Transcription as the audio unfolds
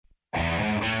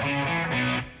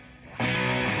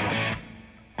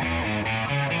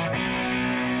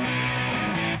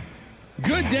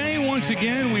Good day once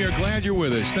again. We are glad you're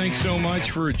with us. Thanks so much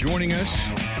for joining us.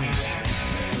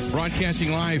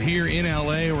 Broadcasting live here in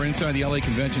L.A. We're inside the L.A.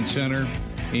 Convention Center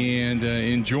and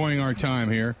enjoying our time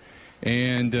here.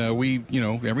 And we,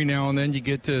 every now and then you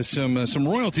get some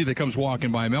royalty that comes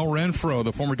walking by. Mel Renfro,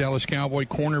 the former Dallas Cowboy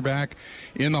cornerback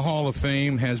in the Hall of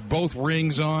Fame, has both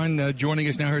rings on, joining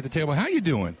us now here at the table. How you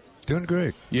doing? Doing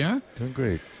great. Yeah? Doing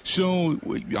great. So,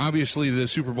 obviously, the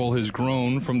Super Bowl has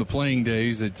grown from the playing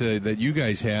days that you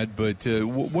guys had, but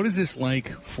what is this like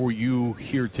for you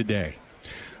here today?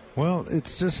 Well,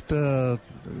 it's just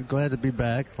glad to be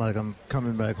back, like I'm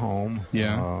coming back home.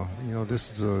 Yeah.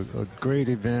 This is a great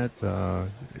event. A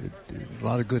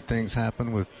lot of good things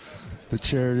happen with the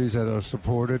charities that are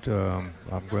supported.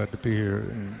 I'm glad to be here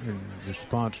in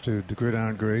response to the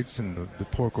Gridiron Greats and the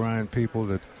Pork Rind people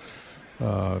that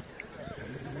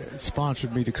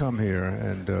sponsored me to come here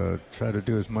and try to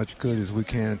do as much good as we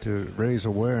can to raise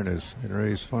awareness and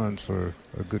raise funds for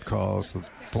a good cause of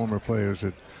former players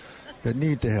that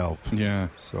need the help. Yeah.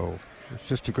 So it's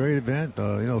just a great event.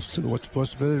 What's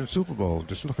supposed to be in the Super Bowl?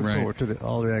 Just looking forward to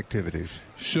all the activities.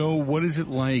 So what is it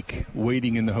like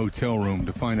waiting in the hotel room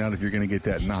to find out if you're going to get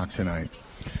that knock tonight?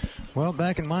 Well,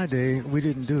 back in my day, we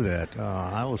didn't do that.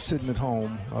 I was sitting at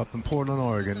home up in Portland,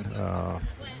 Oregon,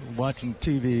 watching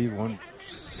TV one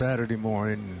Saturday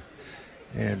morning,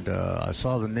 and I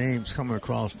saw the names coming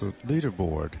across the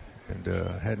leaderboard, and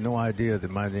had no idea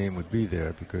that my name would be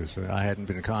there because I hadn't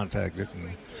been contacted.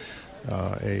 And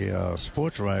a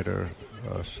sports writer,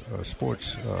 a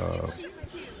sports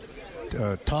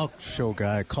talk show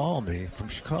guy called me from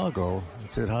Chicago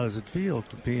and said, "How does it feel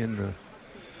to be in the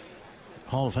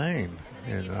Hall of Fame?"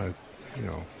 And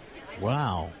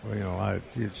wow,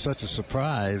 it's such a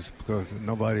surprise because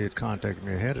nobody had contacted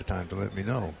me ahead of time to let me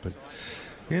know. But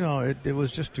it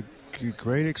was just a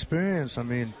great experience. I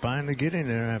mean, finally getting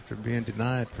there after being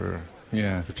denied for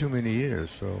too many years.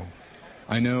 So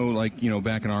I know,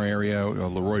 back in our area,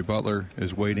 Leroy Butler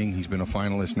is waiting. He's been a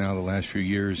finalist now the last few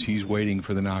years. He's waiting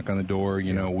for the knock on the door.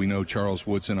 We know Charles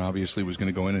Woodson obviously was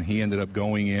going to go in, and he ended up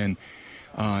going in.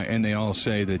 And they all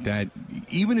say that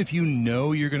even if you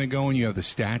know you're going to go and you have the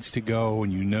stats to go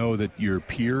and you know that your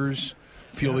peers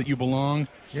feel that you belong,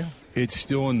 it's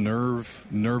still a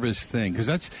nervous thing. Because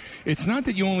it's not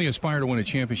that you only aspire to win a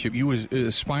championship. You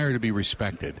aspire to be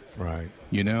respected. Right.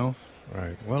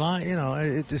 Right. Well,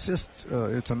 it's just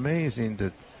it's amazing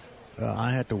that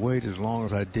I had to wait as long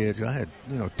as I did. I had,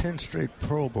 10 straight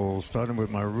Pro Bowls, starting with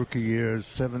my rookie year,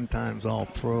 7 times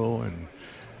All-Pro, and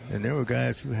there were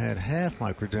guys who had half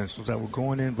my credentials that were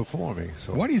going in before me.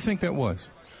 So why do you think that was?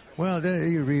 Well,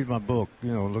 you read my book,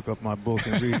 look up my book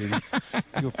and read it.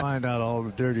 You'll find out all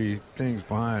the dirty things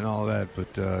behind all that.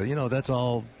 But, that's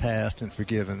all past and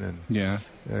forgiven. And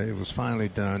it was finally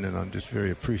done, and I'm just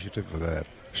very appreciative of that.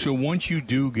 So once you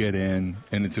do get in,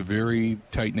 and it's a very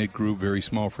tight-knit group, very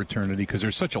small fraternity, because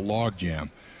there's such a logjam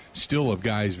still of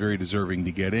guys very deserving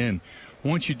to get in.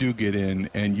 Once you do get in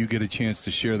and you get a chance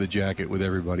to share the jacket with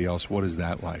everybody else, what is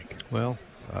that like? Well,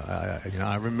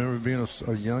 I remember being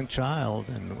a young child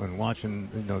and watching,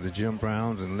 the Jim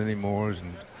Browns and Lenny Moores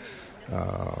and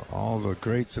all the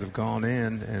greats that have gone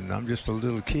in, and I'm just a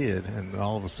little kid, and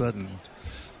all of a sudden,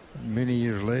 many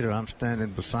years later, I'm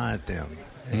standing beside them.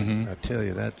 And I tell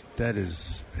you, that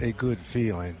is a good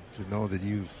feeling to know that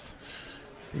you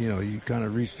kind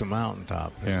of reached the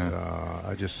mountaintop. And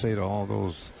I just say to all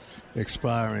those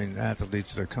aspiring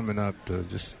athletes that are coming up to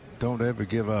just don't ever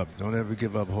give up. Don't ever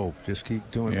give up hope. Just keep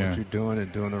doing what you're doing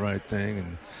and doing the right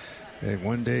thing. And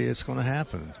one day it's going to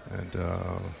happen. And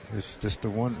it's just a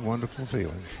wonderful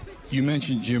feeling. You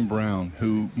mentioned Jim Brown,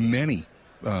 who many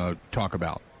talk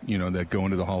about, that go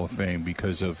into the Hall of Fame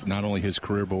because of not only his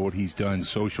career, but what he's done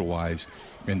social-wise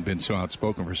and been so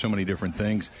outspoken for so many different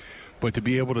things. But to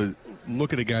be able to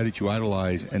look at a guy that you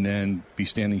idolize and then be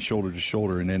standing shoulder to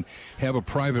shoulder and then have a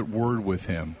private word with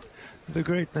him. The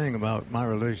great thing about my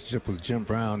relationship with Jim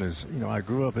Brown is, I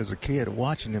grew up as a kid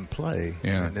watching him play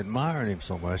and admiring him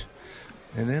so much.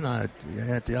 And then I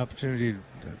had the opportunity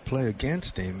to play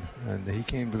against him, and he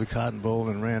came to the Cotton Bowl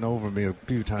and ran over me a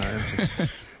few times.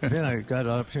 Then I got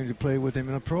an opportunity to play with him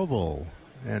in a Pro Bowl,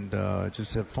 and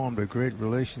just have formed a great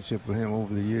relationship with him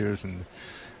over the years. And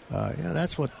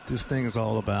that's what this thing is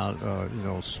all about,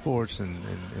 sports and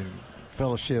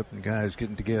fellowship and guys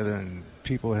getting together and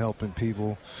people helping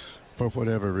people for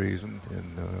whatever reason,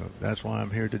 and that's why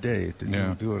I'm here today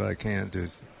to do what I can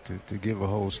to give a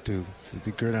host to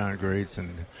the Gridiron Greats and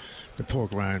the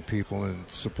Pork Rind people and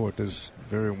support this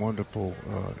very wonderful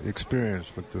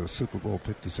experience with the Super Bowl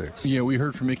 56. Yeah, we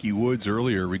heard from Icky Woods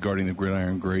earlier regarding the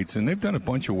Gridiron Greats, and they've done a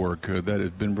bunch of work that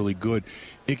has been really good.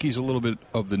 Icky's a little bit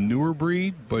of the newer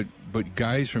breed, but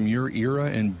guys from your era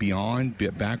and beyond,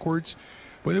 backwards,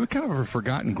 well, they were kind of a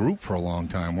forgotten group for a long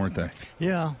time, weren't they?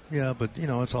 Yeah, but,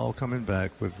 it's all coming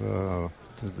back with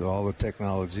all the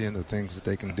technology and the things that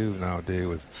they can do nowadays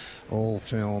with old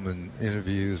film and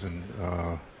interviews. And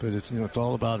but it's, it's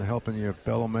all about helping your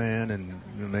fellow man and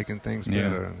making things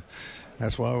better. And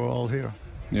that's why we're all here.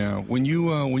 Yeah. When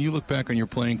you look back on your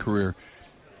playing career,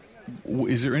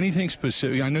 is there anything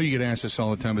specific? I know you get asked this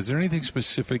all the time, but is there anything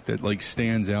specific that, like,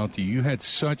 stands out to you? You had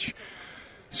such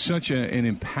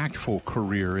an impactful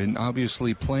career, and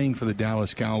obviously playing for the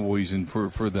Dallas Cowboys and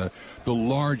for the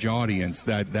large audience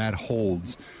that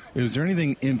holds. Is there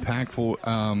anything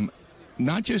impactful,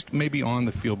 not just maybe on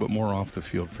the field, but more off the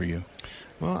field for you?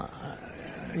 Well,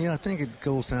 I think it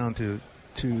goes down to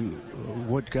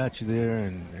what got you there,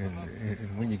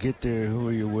 and when you get there, who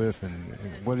are you with, and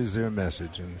what is their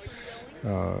message. And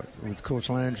with Coach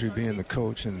Landry being the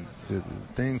coach and the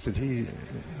things that he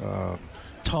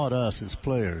taught us as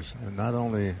players, and not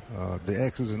only the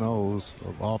X's and O's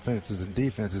of offenses and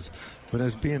defenses, but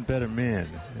as being better men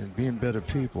and being better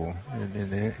people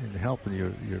and helping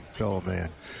your fellow man.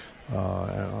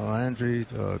 Landry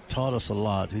taught us a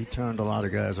lot. He turned a lot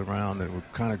of guys around that were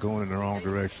kind of going in the wrong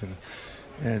direction.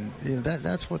 And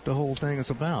that's what the whole thing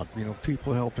is about.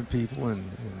 People helping people and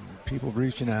people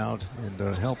reaching out and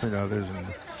helping others. And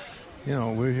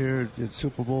we're here at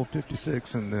Super Bowl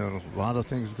 56, and there are a lot of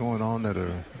things going on that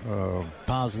are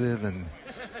positive, and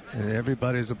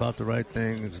everybody's about the right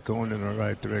thing. It's going in the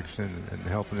right direction and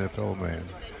helping their fellow man.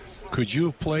 Could you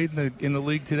have played in the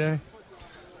league today?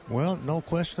 Well, no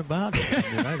question about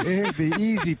it. It'd be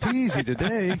easy peasy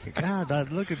today. God, I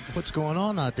look at what's going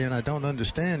on out there, and I don't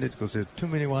understand it because there's too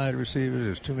many wide receivers,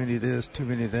 there's too many this, too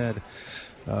many that.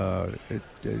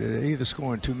 They're either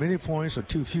scoring too many points or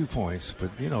too few points.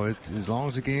 But, as long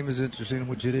as the game is interesting,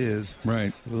 which it is,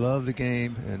 right? Love the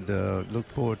game and look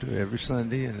forward to every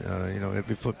Sunday and,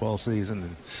 every football season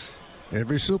and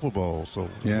every Super Bowl. So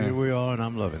here we are, and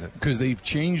I'm loving it. Because they've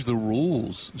changed the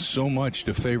rules so much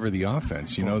to favor the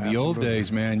offense. The old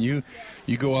days, man, you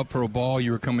go up for a ball,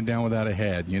 you were coming down without a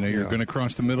head. You're going to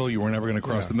cross the middle, you were never going to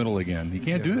cross the middle again. You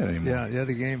can't do that anymore. Yeah,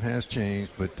 the game has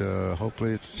changed, but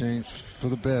hopefully it's changed for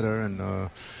the better. And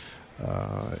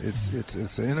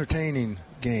it's an entertaining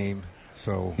game.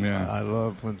 So I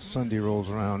love when Sunday rolls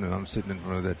around and I'm sitting in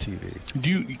front of that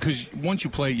TV. Because once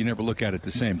you play, you never look at it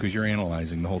the same because you're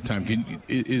analyzing the whole time.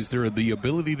 Is there the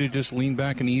ability to just lean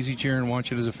back in the easy chair and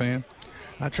watch it as a fan?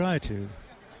 I try to,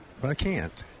 but I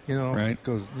can't. Right?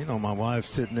 Because my wife's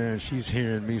sitting there and she's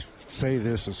hearing me say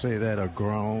this or say that or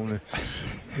groan,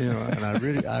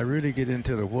 and I really get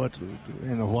into the what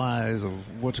and the whys of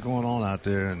what's going on out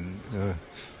there, and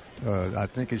I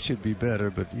think it should be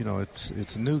better, but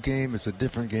it's a new game, it's a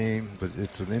different game, but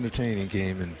it's an entertaining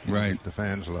game, and the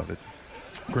fans love it.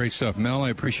 Great stuff. Mel, I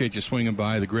appreciate you swinging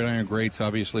by. The Gridiron Greats,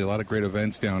 obviously a lot of great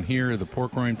events down here. The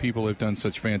Pork Rind people have done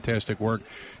such fantastic work.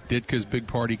 Ditka's big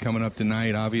party coming up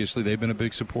tonight. Obviously, they've been a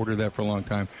big supporter of that for a long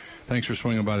time. Thanks for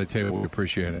swinging by the table. We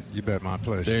appreciate it. You bet. My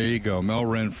pleasure. There you go. Mel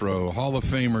Renfro, Hall of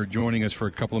Famer, joining us for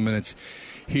a couple of minutes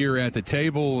here at the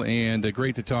table, and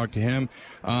great to talk to him.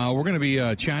 We're going to be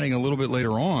chatting a little bit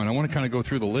later on. I want to kind of go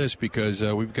through the list because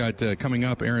we've got coming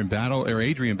up Adrian Battles,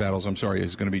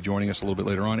 is going to be joining us a little bit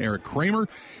later on. Eric Kramer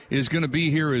is going to be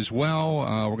here as well.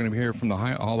 We're going to be here from the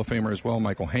Hall of Famer as well.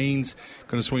 Michael Haynes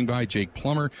going to swing by. Jake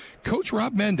Plummer. Coach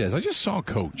Rob Mendez. I just saw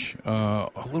Coach a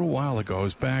little while ago. I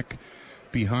was back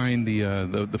behind the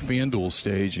FanDuel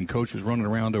stage, and Coach was running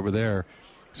around over there.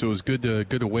 So it was good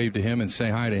to wave to him and say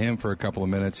hi to him for a couple of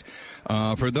minutes.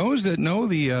 For those that know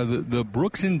the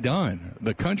Brooks and Dunn,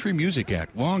 the Country Music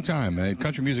Act, long time,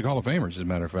 Country Music Hall of Famers, as a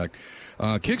matter of fact.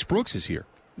 Kix Brooks is here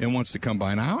and wants to come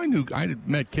by. Now, I had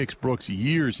met Kix Brooks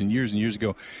years and years and years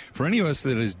ago. For any of us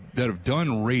that have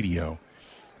done radio,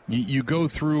 you go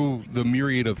through the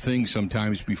myriad of things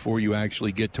sometimes before you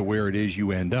actually get to where it is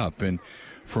you end up. And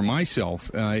for myself,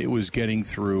 it was getting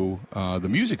through the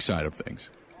music side of things.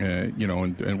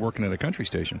 And working at a country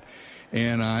station.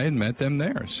 And I had met them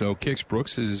there. So Kix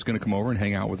Brooks is going to come over and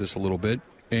hang out with us a little bit.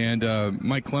 And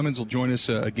Mike Clemens will join us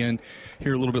again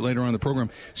here a little bit later on in the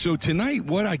program. So tonight,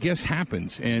 what I guess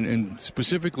happens, and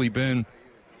specifically, Ben,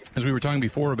 as we were talking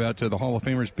before about the Hall of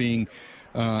Famers being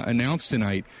announced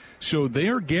tonight, so they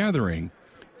are gathering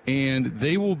and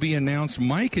they will be announced.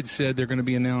 Mike had said they're going to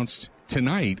be announced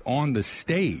tonight on the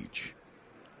stage.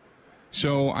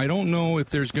 So I don't know if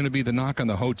there's going to be the knock on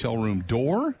the hotel room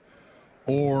door,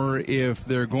 or if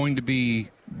they're going to be,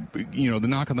 the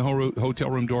knock on the hotel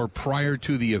room door prior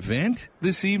to the event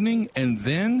this evening, and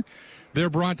then they're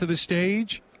brought to the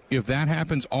stage. If that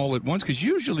happens all at once, because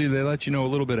usually they let you know a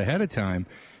little bit ahead of time,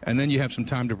 and then you have some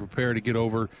time to prepare to get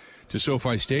over to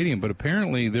SoFi Stadium. But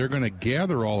apparently they're going to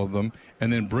gather all of them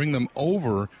and then bring them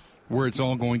over where it's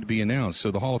all going to be announced.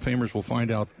 So the Hall of Famers will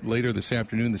find out later this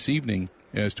afternoon, this evening,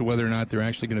 as to whether or not they're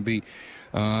actually going to be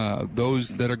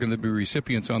those that are going to be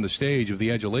recipients on the stage of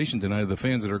the adulation tonight, of the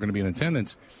fans that are going to be in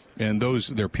attendance, and those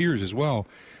their peers as well,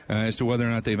 as to whether or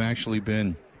not they've actually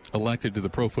been elected to the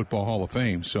Pro Football Hall of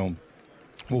Fame. So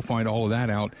we'll find all of that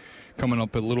out coming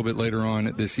up a little bit later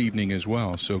on this evening as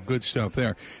well. So good stuff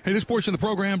there. Hey, this portion of the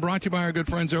program brought to you by our good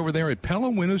friends over there at Pella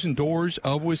Windows and Doors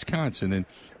of Wisconsin. And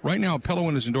right now, Pella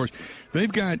Windows and Doors,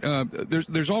 they've got,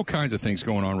 there's all kinds of things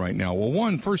going on right now. Well,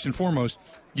 one, first and foremost,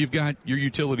 you've got your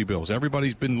utility bills.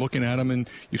 Everybody's been looking at them, and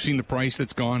you've seen the price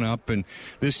that's gone up. And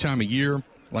this time of year,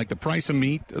 like the price of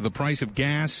meat, the price of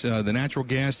gas, the natural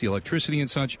gas, the electricity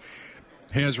and such,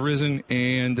 has risen,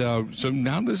 and so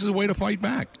now this is a way to fight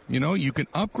back. You can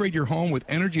upgrade your home with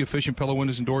energy-efficient Pella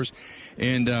Windows and Doors,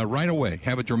 and right away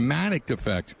have a dramatic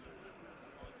effect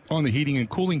on the heating and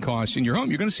cooling costs in your home.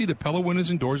 You're going to see that Pella Windows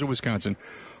and Doors of Wisconsin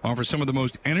offer some of the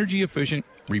most energy-efficient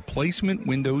replacement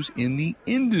windows in the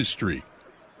industry.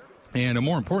 And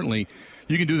more importantly,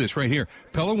 you can do this right here.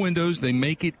 Pella Windows, they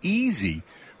make it easy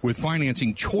with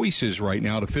financing choices right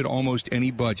now to fit almost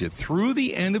any budget. Through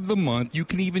the end of the month, you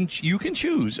can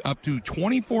choose up to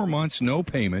 24 months, no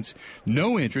payments,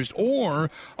 no interest, or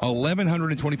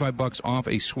 $1,125 off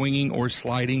a swinging or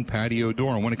sliding patio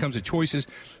door. And when it comes to choices,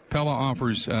 Pella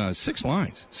offers 6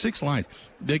 lines.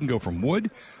 They can go from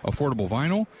wood, affordable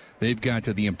vinyl. They've got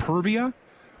the Impervia,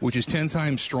 which is 10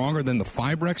 times stronger than the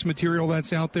Fibrex material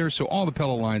that's out there. So all the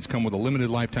Pella lines come with a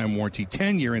limited lifetime warranty,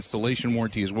 10-year installation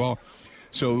warranty as well.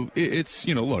 So it's,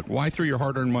 look, why throw your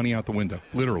hard-earned money out the window,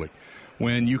 literally,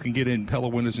 when you can get in Pella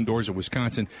Windows and Doors of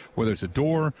Wisconsin, whether it's a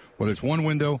door, whether it's one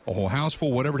window, a whole house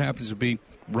full, whatever it happens to be.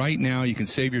 Right now, you can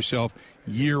save yourself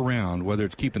year-round, whether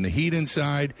it's keeping the heat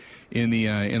inside in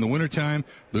the wintertime,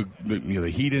 the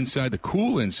heat inside, the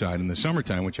cool inside in the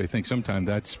summertime, which I think sometimes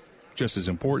that's just as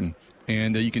important.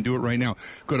 And you can do it right now.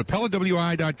 Go to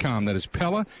PellaWI.com. That is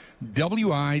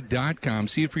PellaWI.com.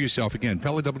 See it for yourself. Again,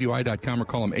 PellaWI.com, or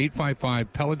call them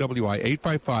 855-PELLA-WI,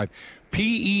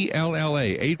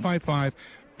 855-PELLA,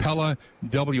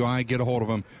 855-PELLA-WI. Get a hold of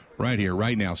them right here,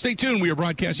 right now. Stay tuned. We are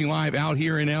broadcasting live out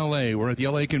here in L.A. We're at the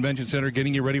L.A. Convention Center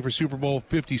getting you ready for Super Bowl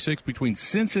 56 between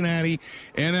Cincinnati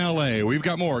and L.A. We've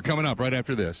got more coming up right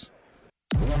after this.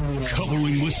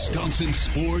 Covering Wisconsin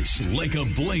sports like a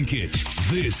blanket,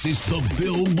 this is the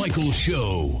Bill Michaels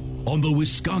Show on the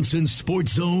Wisconsin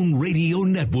Sports Zone Radio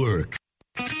Network.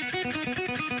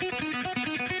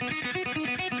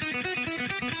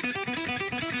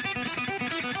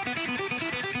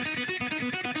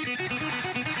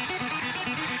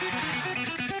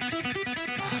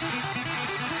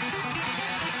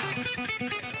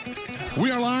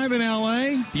 We are live in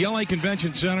L.A., the L.A.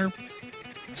 Convention Center.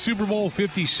 Super Bowl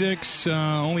 56,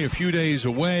 only a few days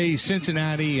away.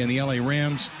 Cincinnati and the L.A.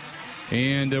 Rams.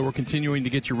 And we're continuing to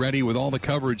get you ready with all the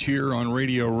coverage here on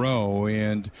Radio Row.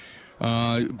 And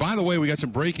by the way, we got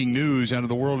some breaking news out of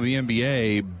the world of the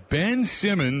NBA. Ben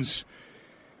Simmons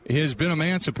has been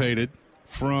emancipated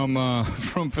from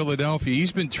Philadelphia.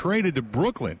 He's been traded to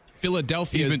Brooklyn.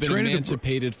 Philadelphia has been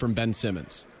emancipated from Ben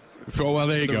Simmons. So, well,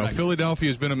 there you go. Philadelphia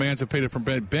has been emancipated from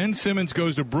Ben. Ben Simmons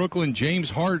goes to Brooklyn. James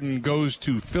Harden goes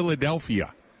to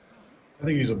Philadelphia. I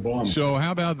think he's a bum. So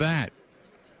how about that?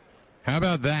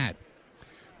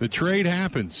 The trade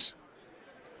happens.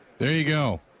 There you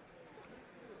go.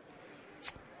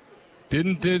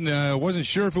 Wasn't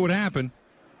sure if it would happen,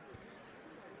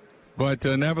 but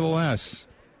nevertheless,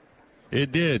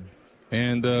 it did.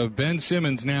 And Ben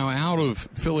Simmons now out of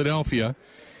Philadelphia,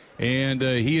 and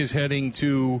he is heading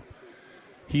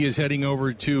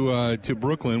over to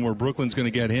Brooklyn, where Brooklyn's going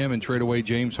to get him and trade away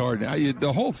James Harden.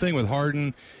 The whole thing with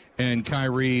Harden and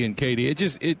Kyrie and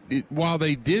KD, while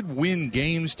they did win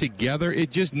games together,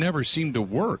 it just never seemed to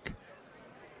work.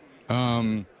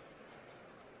 It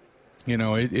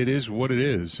is what it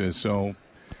is. And so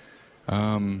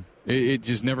it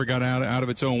just never got out of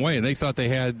its own way. And they thought they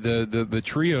had the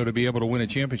trio to be able to win a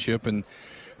championship, and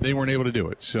they weren't able to do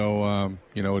it. So,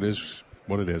 it is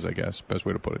what it is, I guess. Best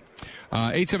way to put it.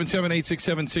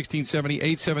 877-867-1670,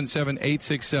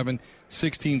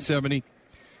 877-867-1670.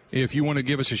 If you want to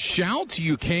give us a shout,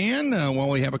 you can. While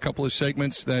we have a couple of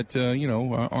segments that,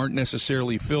 aren't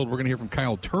necessarily filled, we're going to hear from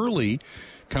Kyle Turley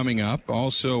coming up.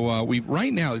 Also,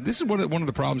 right now, this is one of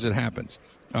the problems that happens,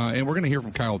 and we're going to hear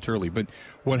from Kyle Turley. But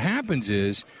what happens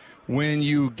is when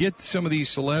you get some of these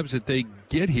celebs that they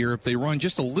get here, if they run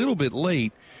just a little bit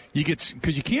late,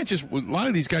 because you can't just, a lot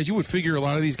of these guys, you would figure a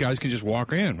lot of these guys can just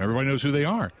walk in. Everybody knows who they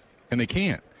are, and they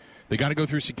can't. They got to go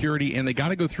through security, and they got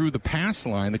to go through the pass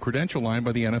line, the credential line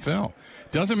by the NFL.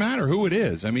 Doesn't matter who it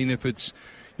is. I mean, if it's,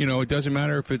 it doesn't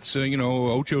matter if it's,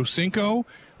 Ocho Cinco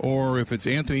or if it's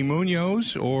Anthony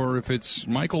Munoz or if it's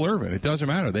Michael Irvin. It doesn't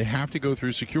matter. They have to go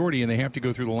through security, and they have to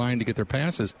go through the line to get their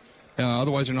passes.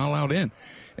 Otherwise, they're not allowed in.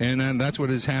 And then that's what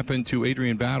has happened to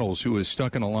Adrian Battles, who is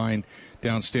stuck in a line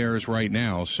downstairs right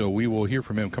now. So we will hear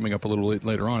from him coming up a little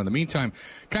later on. In the meantime,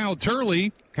 Kyle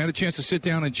Turley had a chance to sit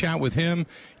down and chat with him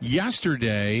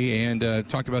yesterday and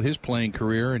talked about his playing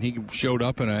career. And he showed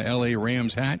up in a L.A.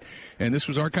 Rams hat. And this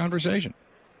was our conversation.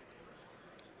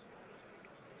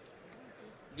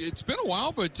 It's been a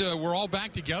while, but we're all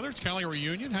back together. It's kind of like a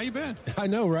reunion. How you been? I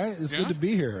know, right? It's good to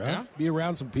be here. Huh? Yeah. Be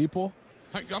around some people.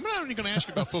 I'm not even going to ask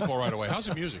you about football right away. How's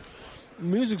the music?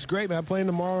 Music's great, man. I'm playing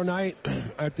tomorrow night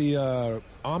at the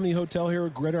Omni Hotel here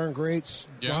with Gridiron Greats,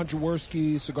 Ron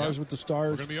Jaworski, Cigars with the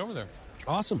Stars. We're going to be over there.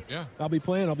 Awesome. Yeah. I'll be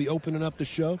playing. I'll be opening up the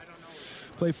show.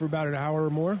 Play for about an hour or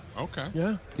more. Okay.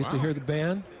 Yeah. Get to hear the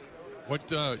band.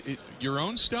 What, your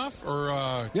own stuff or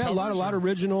yeah, covers, a lot of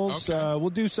originals. Okay.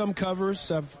 We'll do some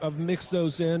covers. I've mixed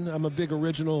those in. I'm a big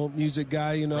original music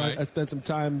guy. Right. I spent some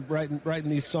time writing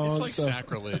these songs. It's like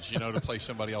sacrilege, to play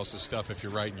somebody else's stuff if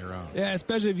you're writing your own. Yeah,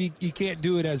 especially if you can't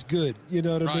do it as good. You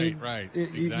know what I mean? Right. You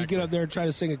Exactly. get up there and try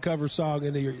to sing a cover song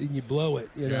and you blow it.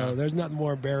 You know, there's nothing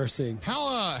more embarrassing. Did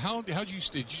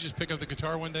you just pick up the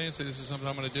guitar one day and say, this is something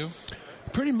I'm going to do?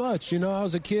 Pretty much. I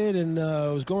was a kid and I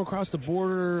was going across the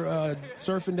border,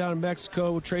 surfing down in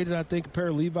Mexico. Traded, I think, a pair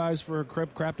of Levi's for a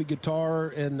crappy guitar,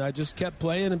 and I just kept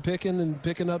playing and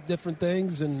picking up different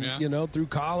things. And through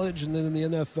college and then in the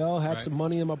NFL, had some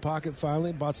money in my pocket.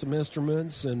 Finally, bought some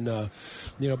instruments, and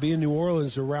being in New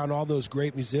Orleans around all those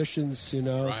great musicians. From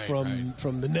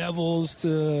the Nevilles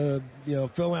to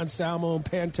Phil Anselmo and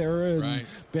Pantera and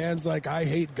bands like I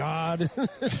Hate God.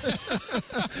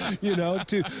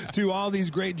 To all these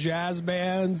great jazz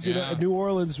bands. New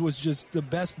Orleans was just the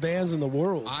best bands in the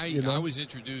world. I was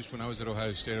introduced when I was at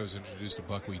Ohio State. I was introduced to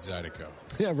Buckwheat Zydeco.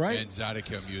 Yeah, right. And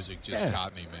Zydeco music just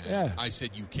caught me, man. Yeah. I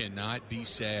said you cannot be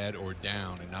sad or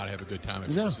down and not have a good time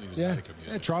if you're listening to Zydeco music.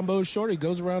 Yeah, Trombone Shorty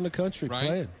goes around the country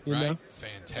playing. You know?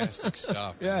 Fantastic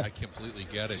stuff. I completely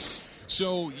get it.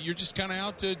 So you're just kind of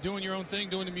out doing your own thing,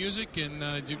 doing the music, and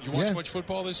did you watch much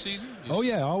football this season?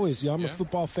 Always. I'm a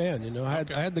football fan. I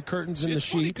had the curtains and the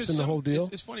sheets and the whole deal.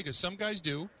 It's funny because some guys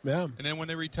do, and then when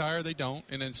they retire, they don't,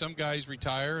 and then some guys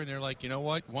retire and they're like, you know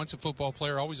what? Once a football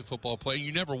player, always a football player.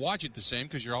 You never watch it the same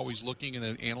because you're always looking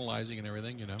and analyzing and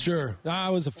everything. Sure, I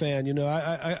was a fan.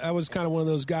 I was kind of one of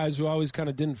those guys who always kind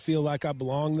of didn't feel like I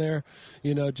belonged there.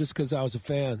 Just because I was a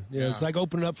fan. It's like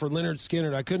opening up for Leonard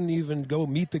Skinner. I couldn't even go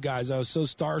meet the guys. I was so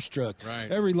starstruck. Right.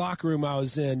 Every locker room I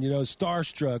was in,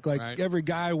 starstruck. Like every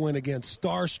guy I went against,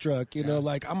 starstruck.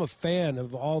 Like I'm a fan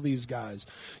of all these guys,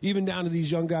 even down to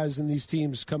these young guys in these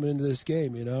teams coming into this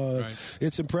game.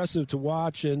 It's impressive to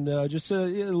watch and just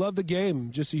love the game.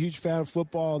 Just a huge fan of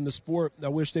football and the sport. I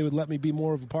wish they would let me be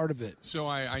more of a part of it. So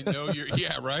I know you're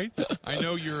I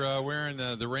know you're wearing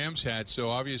the Rams hat. So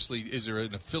obviously, is there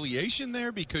an affiliation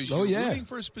there because you're rooting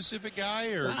for a specific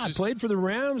guy? Or I played for the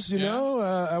Rams.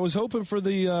 I was hoping for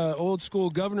the old school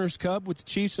Governor's Cup with the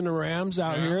Chiefs and the Rams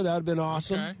out here. That would have been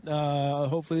awesome. Okay.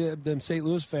 Hopefully, them St.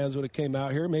 Louis fans would have came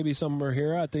out here. Maybe some of them are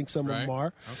here. I think some of them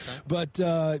are. Okay.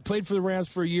 But played for the Rams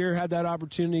for a year, had that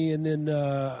opportunity, and then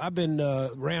I've been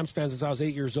Rams fan since I was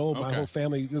 8 years old. My whole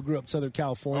family grew up in Southern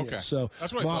California. Okay. So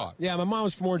that's what I thought. Yeah, my mom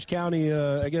was from Orange County.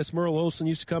 I guess Merle Olsen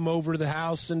used to come over to the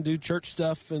house and do church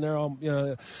stuff, and they're all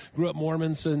grew up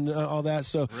Mormons and all that.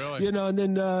 So really? And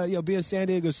then being San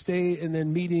Diego State, and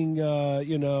then meeting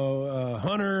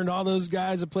Hunter and all those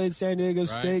guys that played San Diego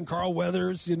State, and Carl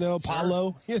Weathers,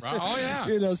 Paulo. Oh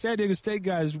yeah. San Diego State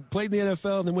guys played in the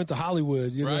NFL and then went to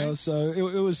Hollywood. So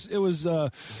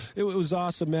it was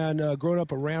awesome, man. Growing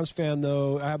up a Rams fan,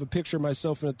 though, I have a picture of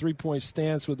myself in a 3-point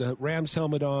stance with the Rams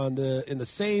helmet on, in the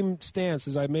same stance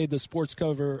as I made the sports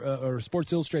cover or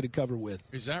Sports Illustrated cover with.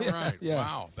 Is that right? Yeah.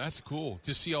 Wow, that's cool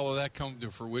to see all of that come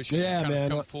to fruition. Yeah, man.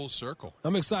 Come full circle.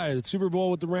 I'm excited. Super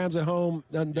Bowl with the Rams at home,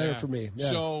 nothing better for me.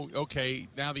 Yeah. So, okay,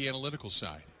 now the analytical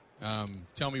side.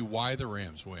 Tell me why the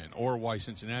Rams win or why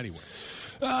Cincinnati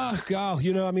wins. At the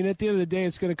end of the day,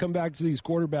 it's going to come back to these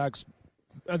quarterbacks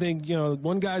I think,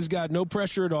 one guy's got no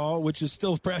pressure at all, which is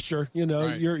still pressure.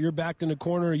 Right. You're backed in the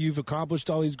corner. You've accomplished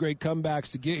all these great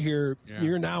comebacks to get here. Yeah.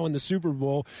 You're now in the Super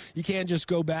Bowl. You can't just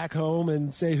go back home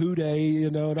and say "Who Dey,"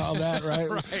 and all that, right?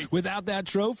 Right. Without that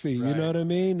trophy, right. You know what I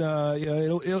mean?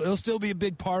 It'll still be a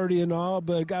big party and all,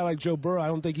 but a guy like Joe Burrow, I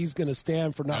don't think he's going to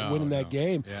stand for not winning that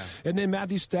game. Yeah. And then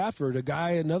Matthew Stafford,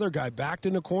 another guy backed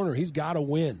in the corner. He's got to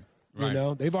win.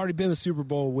 Right. They've already been to the Super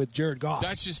Bowl with Jared Goff.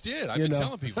 That's just it. I've been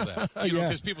telling people that.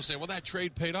 Because people say, well, that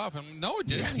trade paid off. No, it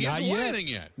didn't. He hasn't won anything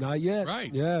yet. Not yet.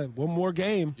 Right. Yeah, one more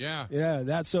game. Yeah.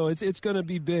 Yeah, so it's going to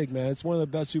be big, man. It's one of the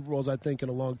best Super Bowls, I think, in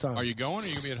a long time. Are you going, or are you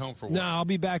going to be at home for one? No, I'll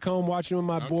be back home watching with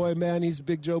my boy, man. He's a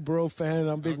big Joe Burrow fan.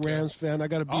 I'm a big Rams fan. I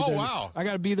got to be there. Wow. I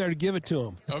got to be there to give it to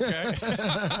him. Okay.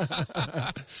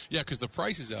 Yeah, because the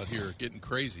prices out here are getting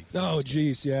crazy. Oh,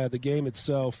 geez, yeah, the game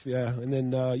itself, yeah. And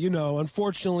then,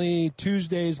 unfortunately,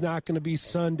 Tuesday's not going to be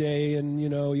Sunday, and,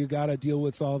 you got to deal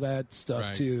with all that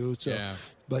stuff, too. So, yeah.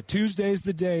 But Tuesday's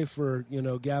the day for,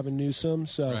 Gavin Newsom.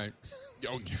 So. Right.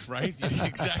 Right?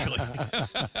 Exactly.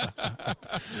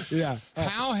 Yeah.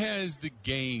 How has the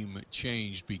game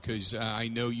changed? Because I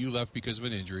know you left because of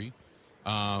an injury.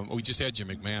 We just had Jim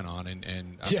McMahon on,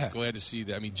 and I'm glad to see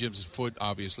that. I mean, Jim's foot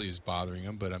obviously is bothering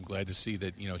him, but I'm glad to see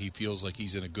that, he feels like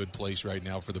he's in a good place right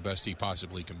now for the best he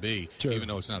possibly can be, even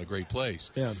though it's not a great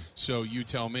place. Yeah. So you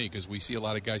tell me, because we see a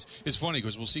lot of guys. It's funny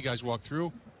because we'll see guys walk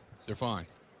through, they're fine.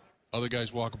 Other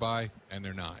guys walk by, and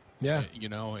they're not. Yeah.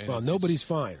 And well, nobody's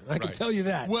fine. I can tell you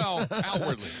that. Well,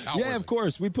 outwardly. Yeah, of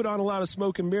course. We put on a lot of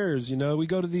smoke and mirrors, We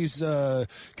go to these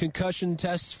concussion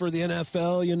tests for the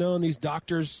NFL, and these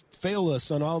doctors fail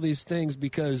us on all these things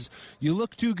because you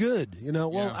look too good,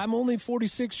 Well, I'm only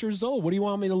 46 years old. What do you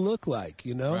want me to look like,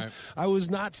 Right. I was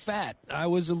not fat. I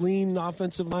was a lean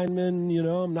offensive lineman,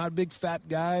 I'm not a big fat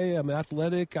guy. I'm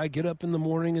athletic. I get up in the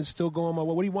morning and still go on my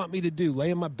way. What do you want me to do? Lay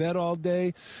in my bed all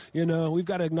day? We've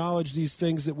got to acknowledge these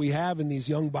things that we have in these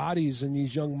young bodies and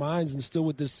these young minds, and still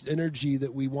with this energy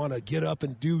that we want to get up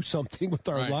and do something with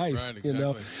our life. Right,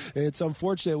 exactly. It's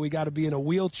unfortunate we got to be in a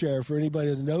wheelchair for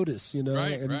anybody to notice.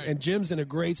 And Jim's in a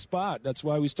great spot. That's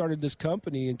why we started this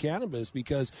company in cannabis,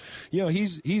 because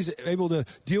he's able to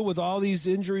deal with all these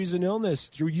injuries and illness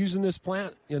through using this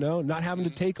plant. Not having to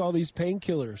take all these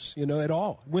painkillers. At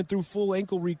all. Went through full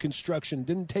ankle reconstruction.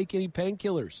 Didn't take any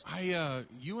painkillers.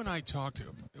 You and I talked.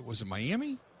 Was it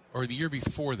Miami? Or the year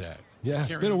before that. Yeah,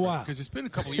 it's been a while. Because it's been a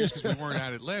couple of years because we weren't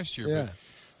at it last year. Yeah.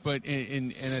 But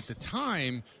at the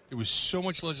time, there was so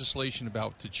much legislation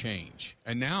about to change.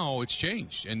 And now it's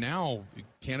changed. And now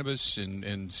cannabis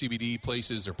and CBD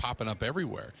places are popping up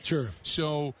everywhere. Sure.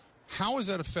 So how has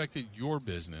that affected your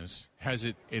business? Has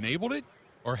it enabled it?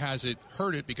 Or has it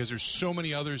hurt it because there's so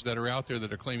many others that are out there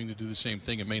that are claiming to do the same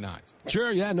thing and may not?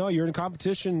 Sure, yeah, no, you're in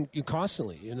competition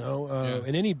constantly, in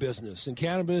any business. In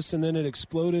cannabis, and then it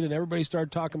exploded, and everybody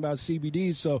started talking about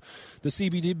CBD. So the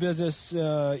CBD business,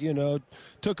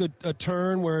 took a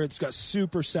turn where it's got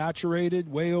super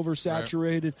saturated, way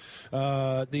oversaturated.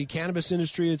 Right. The cannabis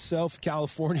industry itself,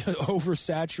 California,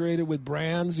 oversaturated with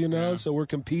brands, so we're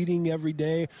competing every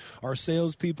day. Our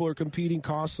salespeople are competing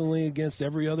constantly against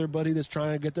every other buddy that's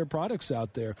trying to get their products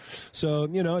out there. So,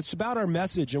 it's about our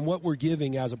message and what we're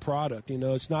giving as a product.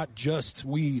 It's not just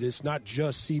weed. It's not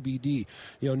just CBD.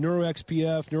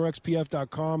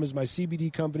 NeuroXPF.com is my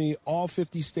CBD company. All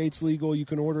 50 states legal. You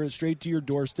can order it straight to your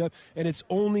doorstep, and it's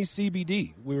only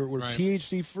CBD. We're right.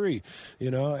 THC free.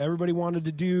 Everybody wanted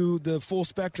to do the full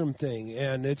spectrum thing,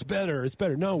 and it's better.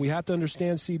 No, we have to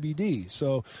understand CBD.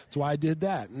 So that's why I did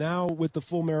that. Now with the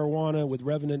full marijuana, with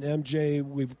Revenant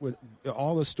MJ,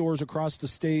 all the stores across the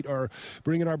state are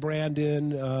bringing our brand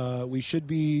in. We should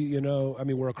be,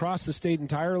 we're across the state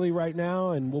entirely right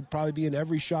now, and we'll probably be in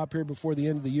every shop here before the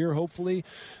end of the year, hopefully.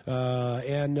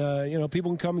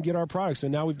 People can come and get our products.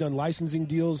 And now we've done licensing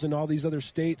deals in all these other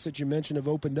states that you mentioned have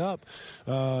opened up.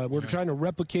 We're trying to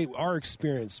replicate our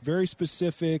experience, very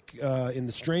specific in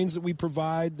the strains that we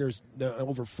provide. There's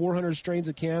over 400 strains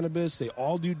of cannabis. They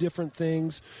all do different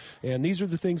things, and these are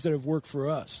the things that have worked for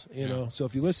us. So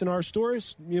if you listen to our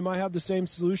stories, you might have the same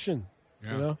solution.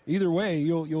 Yeah. Either way,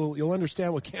 you'll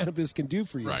understand what cannabis can do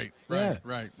for you. Right.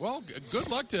 Well,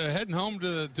 good luck to heading home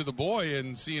to the boy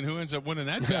and seeing who ends up winning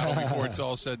that battle before it's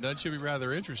all said and done. Should be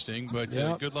rather interesting. But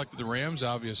good luck to the Rams,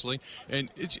 obviously.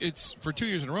 And it's for 2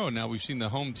 years in a row now we've seen the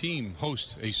home team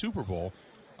host a Super Bowl.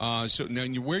 So now,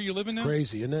 where are you living now?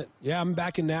 Crazy, isn't it? Yeah, I'm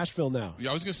back in Nashville now. Yeah,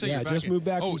 I was going to say, I just moved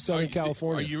back from Southern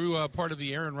California. Are you part of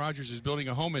the Aaron Rodgers is building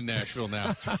a home in Nashville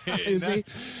now? Is he?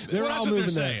 They're all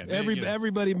moving there.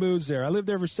 Everybody moves there. I lived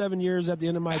there for 7 years at the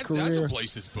end of my career. That's a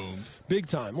place that's boomed. Big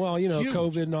time. Well, Huge.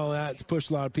 COVID and all that, it's pushed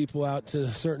a lot of people out to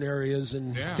certain areas,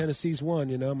 and Tennessee's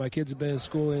one. My kids have been in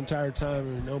school the entire time,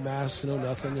 and no masks, no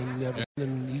nothing, and never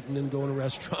and eating and going to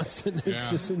restaurants. And it's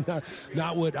just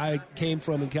not what I came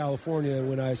from in California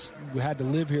when I had to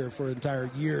live here for an entire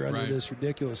year under this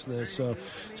ridiculousness. So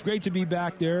it's great to be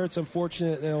back there. It's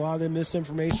unfortunate that a lot of the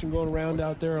misinformation going around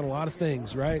out there on a lot of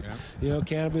things, right?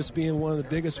 Cannabis being one of the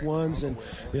biggest ones. And,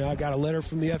 I got a letter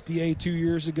from the FDA 2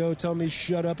 years ago telling me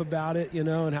shut up about it,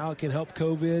 and how it can help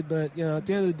COVID. But, at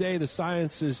the end of the day, the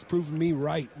science has proven me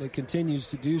right, and it continues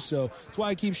to do so. That's why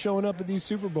I keep showing up at these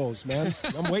Super Bowls, man.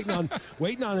 I'm waiting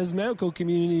on his medical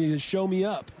community to show me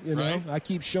up, I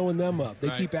keep showing them up. They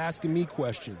keep asking me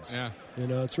questions.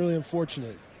 It's really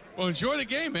unfortunate. Well, enjoy the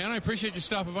game, man. I appreciate you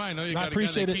stopping by. I know you got to go.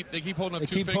 They keep holding up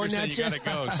two fingers saying you got to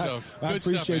go. So I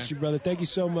appreciate you, brother. Thank you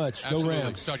so much. Absolutely. Go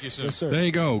Rams. Talk to you soon. Yes, sir. There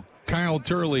you go. Kyle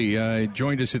Turley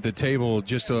joined us at the table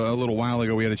just a little while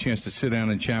ago. We had a chance to sit down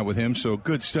and chat with him. So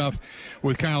good stuff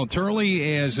with Kyle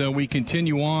Turley as we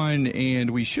continue on.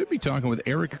 And we should be talking with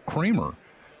Eric Kramer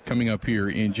coming up here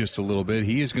in just a little bit.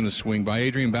 He is going to swing by.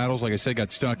 Adrian Battles, like I said, got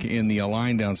stuck in the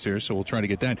line downstairs, so we'll try to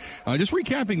get that. Just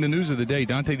recapping the news of the day,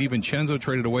 Dante DiVincenzo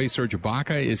traded away. Serge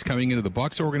Ibaka is coming into the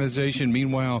Bucks organization.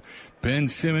 Meanwhile, Ben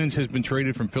Simmons has been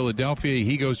traded from Philadelphia.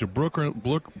 He goes to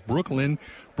Brooklyn.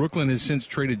 Brooklyn has since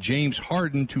traded James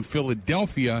Harden to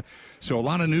Philadelphia. So a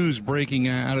lot of news breaking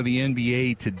out of the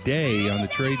NBA today on the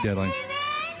trade deadline.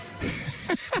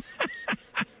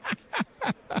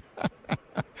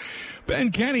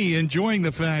 Ben Kenny enjoying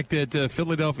the fact that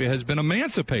Philadelphia has been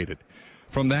emancipated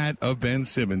from that of Ben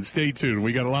Simmons. Stay tuned.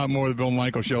 We got a lot more of the Bill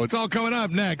Michaels Show. It's all coming up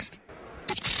next.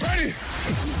 Ready?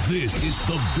 This is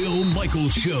the Bill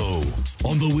Michaels Show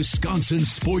on the Wisconsin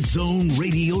Sports Zone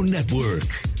Radio Network.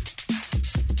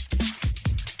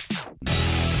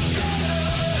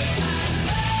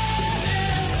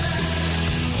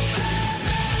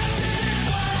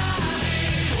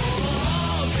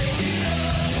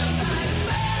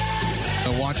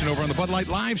 Watching over on the Bud Light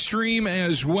live stream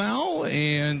as well,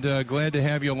 and glad to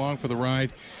have you along for the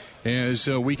ride as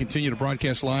we continue to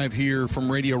broadcast live here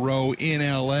from Radio Row in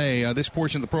L.A. This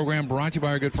portion of the program brought to you by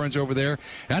our good friends over there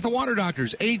at the Water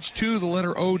Doctors,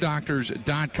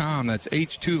 H2theletterodoctors.com. That's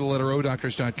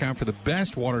H2theletterodoctors.com for the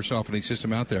best water softening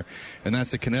system out there, and that's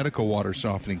the Connecticut water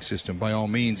softening system by all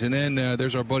means. And then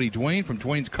there's our buddy Dwayne from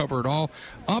Dwayne's Cover It All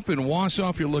up in Wausau.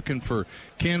 If you're looking for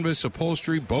canvas,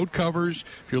 upholstery, boat covers,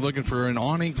 if you're looking for an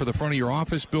awning for the front of your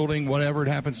office building, whatever it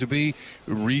happens to be,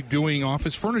 redoing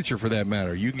office furniture for that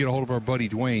matter, you can get a hold of our buddy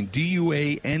Dwayne,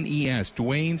 Duanes,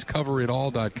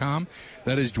 Dwayne'sCoverItAll.com.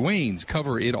 That is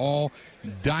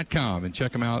Dwayne'sCoverItAll.com, and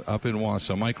check him out up in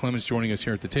Wausau. Mike Clemens joining us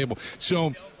here at the table.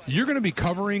 So you're going to be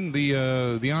covering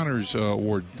the Honors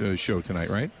Award show tonight,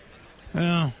 right?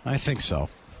 Well, I think so.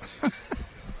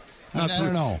 I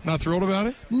don't know. Not thrilled about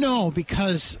it? No,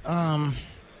 because I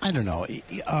don't know.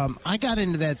 I got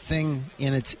into that thing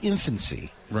in its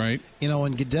infancy. Right.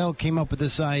 When Goodell came up with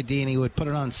this idea, and he would put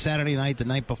it on Saturday night, the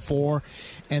night before,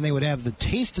 and they would have the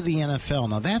taste of the NFL.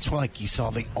 Now, that's like you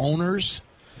saw the owners,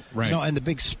 right, and the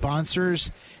big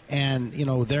sponsors, and,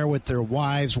 there with their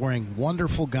wives wearing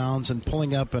wonderful gowns and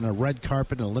pulling up in a red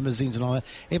carpet and limousines and all that.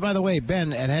 Hey, by the way,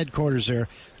 Ben, at headquarters there,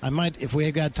 I might, if we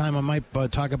have got time, I might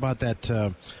talk about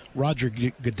that Roger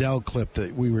Goodell clip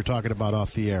that we were talking about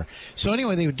off the air. So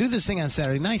anyway, they would do this thing on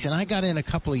Saturday nights, and I got in a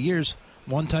couple of years.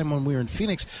 One time when we were in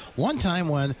Phoenix, one time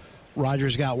when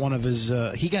Rodgers got one of his,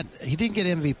 he didn't get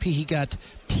MVP, he got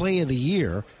Play of the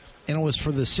Year, and it was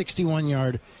for the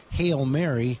 61-yard Hail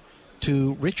Mary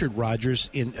to Richard Rodgers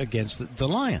against the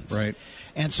Lions. Right.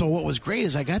 And so what was great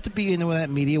is I got to be into that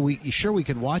media. We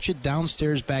could watch it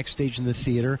downstairs, backstage in the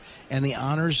theater, and the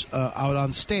honors out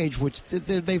on stage, which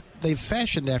they've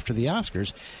fashioned after the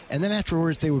Oscars. And then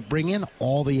afterwards, they would bring in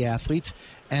all the athletes.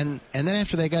 And then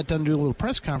after they got done doing a little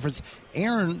press conference,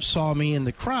 Aaron saw me in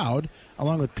the crowd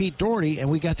along with Pete Doherty, and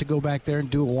we got to go back there and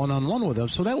do a one-on-one with him.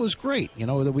 So that was great,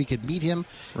 that we could meet him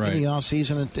in the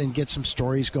offseason and get some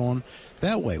stories going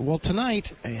that way. Well,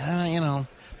 tonight,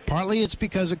 partly it's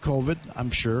because of COVID, I'm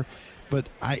sure, but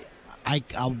I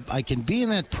can be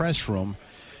in that press room.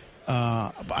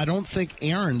 I don't think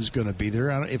Aaron's going to be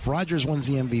there. If Rodgers wins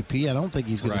the MVP, I don't think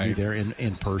he's going to be there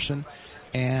in person.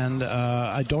 And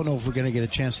I don't know if we're going to get a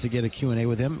chance to get a Q&A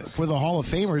with him. For the Hall of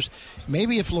Famers,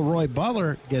 maybe if Leroy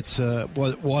Butler gets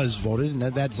was voted, and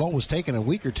that vote was taken a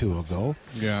week or two ago.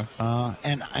 Yeah.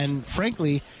 And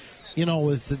frankly,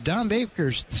 with the Don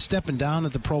Baker stepping down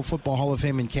at the Pro Football Hall of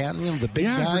Fame in Canton, the big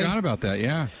guy. I forgot about that.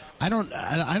 Yeah. I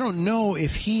don't know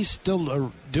if he's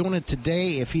still doing it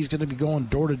today. If he's going to be going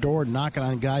door to door, knocking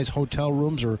on guys' hotel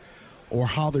rooms, or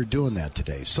how they're doing that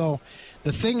today. So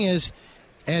the thing is,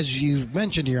 as you've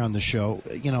mentioned here on the show,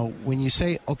 when you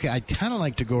say, okay, I'd kind of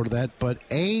like to go to that, but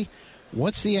A,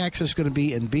 what's the access going to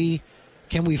be? And B,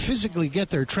 can we physically get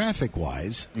there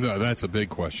traffic-wise? No, that's a big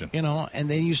question. And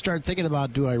then you start thinking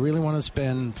about, do I really want to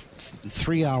spend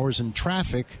 3 hours in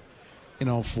traffic,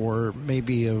 for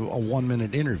maybe a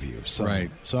 1-minute interview? So,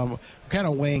 right. So I'm kind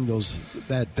of weighing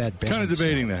that balance. Kind of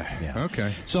debating that. Yeah.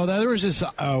 Okay. So there was this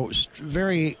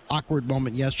very awkward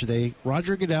moment yesterday.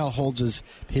 Roger Goodell holds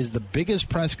the biggest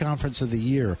press conference of the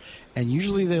year, and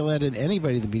usually they let in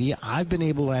anybody in the media. I've been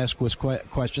able to ask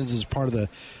questions as part of the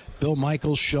Bill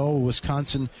Michaels show,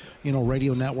 Wisconsin,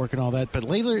 radio network and all that. But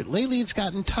lately it's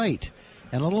gotten tight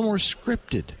and a little more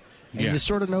scripted. And you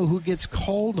sort of know who gets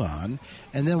called on.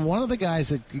 And then one of the guys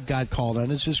that got called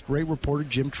on is this great reporter,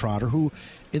 Jim Trotter, who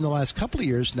in the last couple of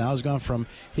years now has gone from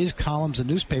his columns in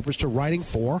newspapers to writing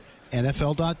for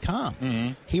NFL.com.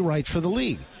 Mm-hmm. He writes for the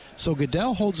league. So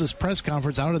Goodell holds this press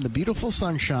conference out in the beautiful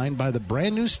sunshine by the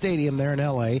brand-new stadium there in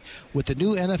L.A. with the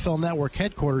new NFL Network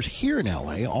headquarters here in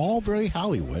L.A., all very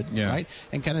Hollywood, right,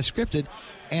 and kind of scripted.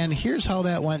 And here's how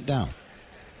that went down.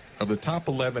 Of the top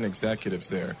 11 executives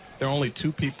there are only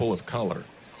 2 people of color.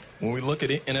 When we look at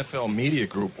NFL Media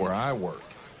Group, where I work,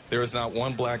 there is not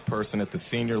one black person at the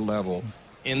senior level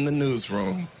in the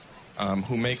newsroom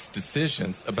who makes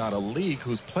decisions about a league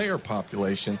whose player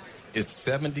population is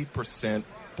 70%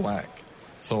 black.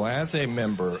 So as a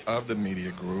member of the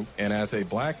media group and as a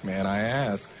black man, I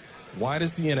ask, why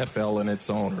does the NFL and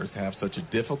its owners have such a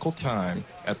difficult time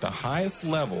at the highest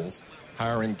levels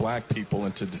hiring black people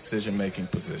into decision-making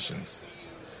positions?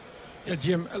 Yeah,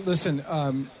 Jim,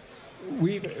 listen,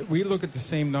 we look at the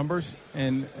same numbers,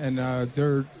 and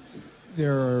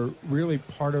they're really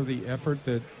part of the effort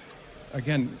that,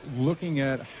 again, looking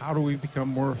at how do we become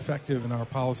more effective in our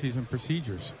policies and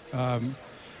procedures.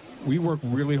 We work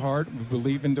really hard. We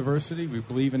believe in diversity. We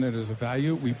believe in it as a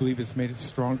value. We believe it's made it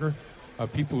stronger.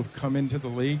 People who've come into the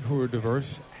league who are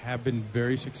diverse have been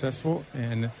very successful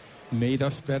and made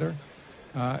us better.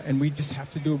 And we just have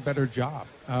to do a better job.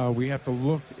 We have to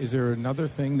look, is there another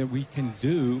thing that we can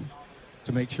do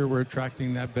to make sure we're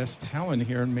attracting that best talent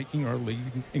here and making our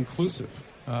league inclusive?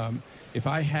 If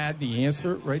I had the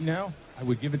answer right now, I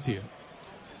would give it to you.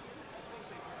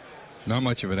 Not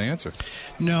much of an answer.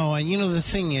 No, and the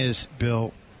thing is,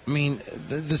 Bill, I mean,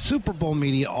 the Super Bowl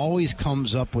media always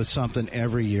comes up with something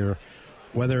every year,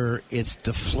 whether it's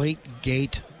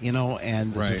Deflategate,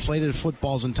 and the deflated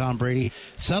footballs and Tom Brady.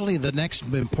 Suddenly, the next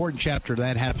important chapter of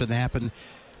that happened to happen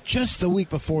just the week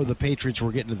before the Patriots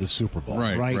were getting to the Super Bowl,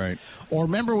 right? Or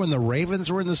remember when the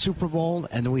Ravens were in the Super Bowl,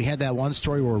 and we had that one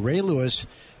story where Ray Lewis,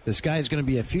 this guy is going to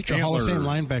be a future Hall of Fame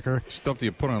linebacker. Stuff that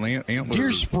you put on antler.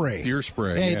 Deer spray.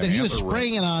 Yeah, that he was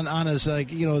spraying it on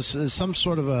his, some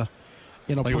sort of a,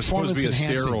 like performance it was supposed to be a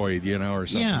enhancing steroid, or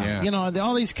something. Yeah,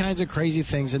 all these kinds of crazy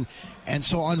things. And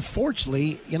so,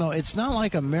 unfortunately, it's not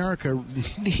like America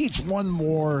needs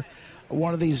one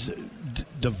of these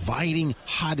dividing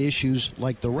hot issues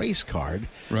like the race card.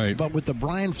 Right. But with the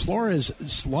Brian Flores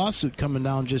lawsuit coming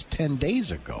down just 10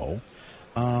 days ago,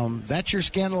 that's your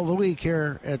scandal of the week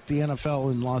here at the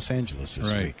NFL in Los Angeles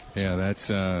this week. Yeah, that's...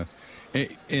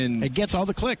 it gets all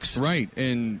the clicks. Right,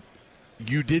 and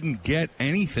you didn't get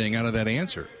anything out of that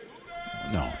answer.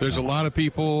 No. There's a lot of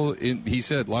people, he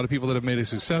said, a lot of people that have made it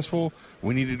successful.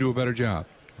 We need to do a better job.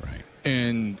 Right.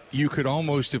 And you could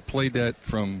almost have played that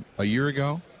from a year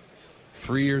ago,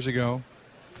 3 years ago,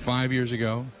 5 years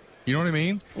ago. You know what I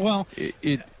mean? Well,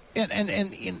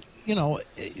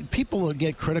 people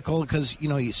get critical because,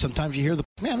 sometimes you hear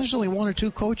there's only 1 or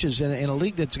 2 coaches in a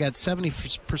league that's got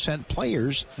 70%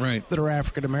 players that are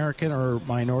African-American or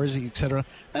minorities, et cetera.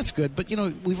 That's good. But,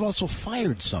 we've also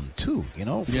fired some, too,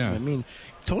 I mean,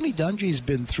 Tony Dungy's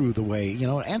been through the way,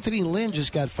 Anthony Lynn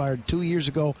just got fired 2 years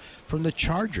ago from the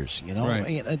Chargers,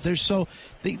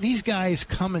 these guys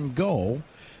come and go.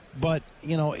 But,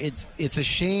 it's a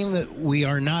shame that we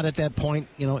are not at that point,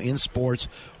 in sports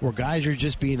where guys are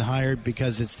just being hired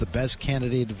because it's the best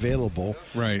candidate available.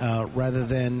 Right. Rather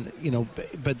than,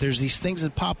 but there's these things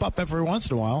that pop up every once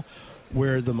in a while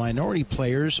where the minority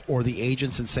players or the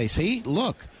agents and say, see,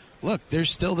 look, look, there's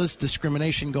still this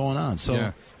discrimination going on.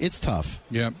 So it's tough.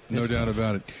 Yeah, no doubt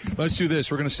about it. Let's do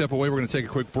this. We're going to step away. We're going to take a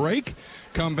quick break.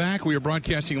 Come back. We are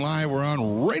broadcasting live. We're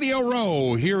on Radio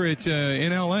Row here at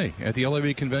in L.A. at the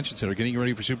LAV Convention Center, getting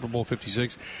ready for Super Bowl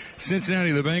 56.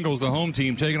 Cincinnati, the Bengals, the home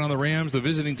team, taking on the Rams, the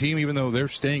visiting team, even though they're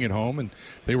staying at home, and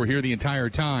they were here the entire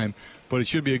time. But it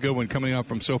should be a good one coming up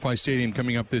from SoFi Stadium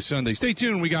coming up this Sunday. Stay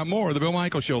tuned. We got more of the Bill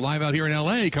Michaels Show live out here in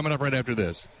L.A. coming up right after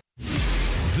this.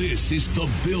 This is the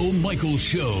Bill Michaels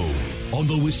Show on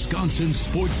the Wisconsin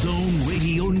Sports Zone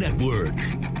Radio Network.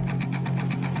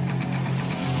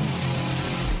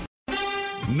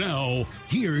 Now,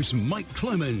 here's Mike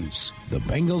Clemens. The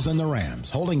Bengals and the Rams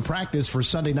holding practice for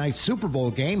Sunday night's Super Bowl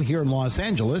game here in Los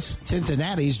Angeles.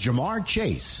 Cincinnati's Jamar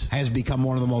Chase has become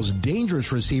one of the most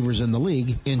dangerous receivers in the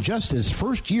league in just his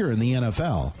first year in the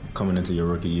NFL. Coming into your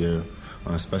rookie year,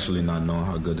 especially not knowing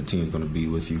how good the team is going to be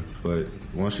with you. But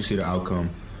once you see the outcome,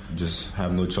 you just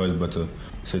have no choice but to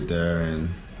sit there and,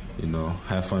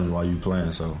 have fun while you're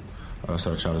playing. So that's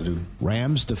what I try to do.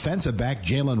 Rams defensive back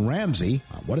Jalen Ramsey,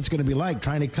 what it's going to be like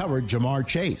trying to cover Jamar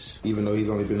Chase. Even though he's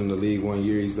only been in the league 1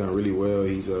 year, he's done really well.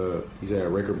 He's had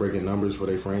record-breaking numbers for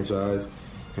their franchise.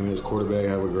 Him and his quarterback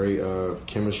have a great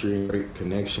chemistry and great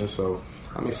connection. So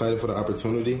I'm excited for the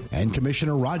opportunity. And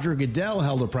Commissioner Roger Goodell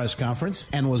held a press conference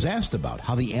and was asked about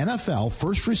how the NFL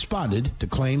first responded to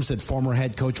claims that former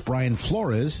head coach Brian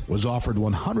Flores was offered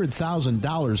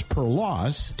 $100,000 per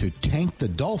loss to tank the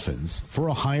Dolphins for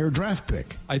a higher draft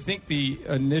pick. I think the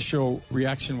initial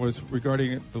reaction was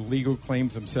regarding the legal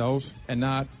claims themselves and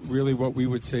not really what we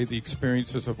would say the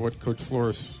experiences of what Coach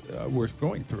Flores was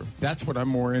going through. That's what I'm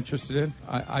more interested in.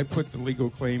 I put the legal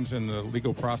claims and the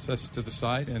legal process to the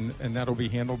side, and that'll be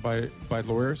handled by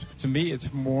lawyers. To me,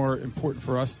 it's more important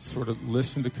for us to sort of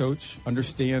listen to Coach,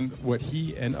 understand what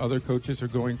he and other coaches are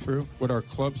going through, what our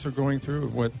clubs are going through,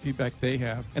 what feedback they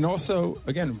have, and also,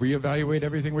 again, reevaluate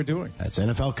everything we're doing. That's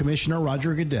NFL Commissioner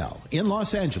Roger Goodell. In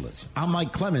Los Angeles, I'm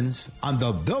Mike Clemens on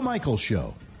The Bill Michaels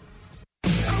Show.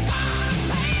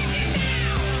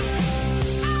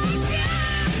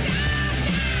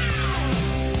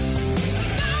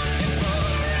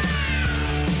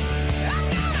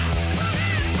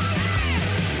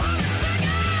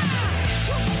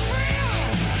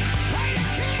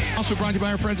 Also brought to you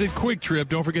by our friends at Quick Trip.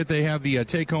 Don't forget they have the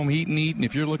take-home heat and eat. And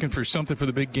if you're looking for something for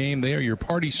the big game, they are your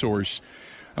party source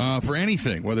for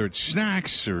anything, whether it's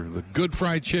snacks or the good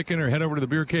fried chicken or head over to the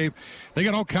beer cave. They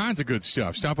got all kinds of good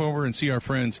stuff. Stop over and see our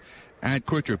friends at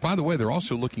Quick Trip. By the way, they're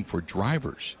also looking for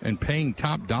drivers and paying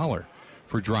top dollar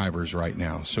for drivers right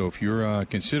now. So if you're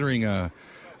considering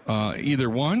either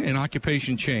one, an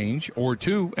occupation change, or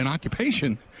two, an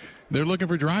occupation, they're looking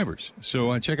for drivers.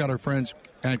 So check out our friends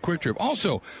at Quick Trip.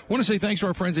 Also, want to say thanks to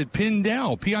our friends at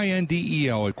Pindel,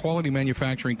 P-I-N-D-E-L, a quality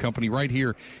manufacturing company right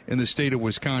here in the state of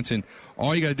Wisconsin.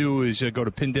 All you got to do is go to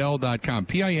Pindel.com,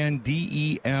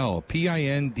 P-I-N-D-E-L,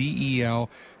 P-I-N-D-E-L.com.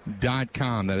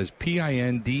 That is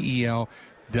P-I-N-D-E-L.com,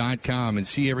 and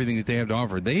see everything that they have to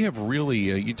offer. They have really,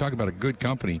 you talk about a good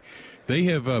company, they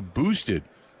have boosted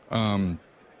their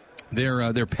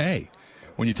pay.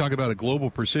 When you talk about a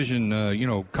global precision,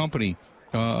 company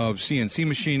of CNC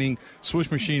machining,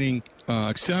 Swiss machining,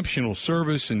 exceptional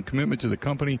service and commitment to the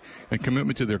company and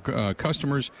commitment to their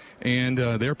customers, and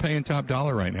they're paying top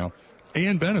dollar right now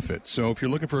and benefits. So if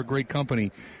you're looking for a great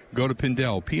company, go to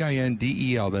Pindel,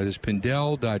 P-I-N-D-E-L. That is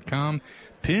Pindel.com,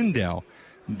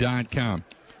 Pindel.com.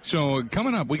 So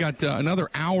coming up, we got another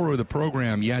hour of the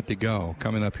program yet to go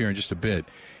coming up here in just a bit.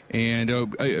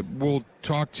 And we'll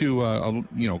talk to,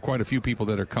 quite a few people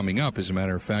that are coming up, as a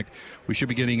matter of fact. We should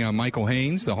be getting Michael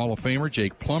Haynes, the Hall of Famer,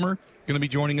 Jake Plummer, going to be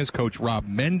joining us. Coach Rob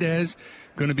Mendez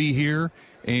going to be here.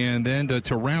 And then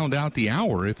to round out the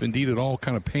hour, if indeed it all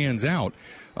kind of pans out,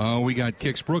 we got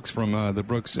Kix Brooks from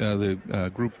the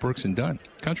group Brooks and Dunn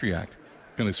Country Act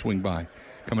going to swing by,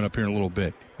 coming up here in a little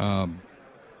bit.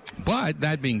 But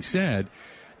that being said,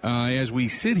 as we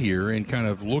sit here and kind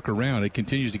of look around, it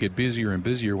continues to get busier and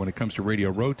busier when it comes to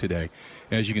Radio Row today.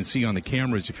 As you can see on the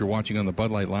cameras, if you're watching on the Bud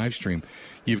Light live stream,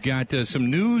 you've got some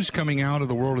news coming out of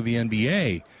the world of the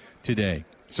NBA today.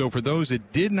 So for those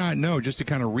that did not know, just to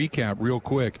kind of recap real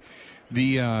quick,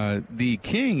 the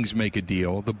Kings make a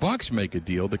deal, the Bucks make a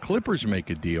deal, the Clippers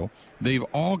make a deal. They've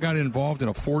all got involved in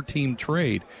a 4-team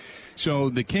trade. So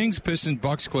the Kings, Pistons,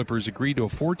 Bucks, Clippers agreed to a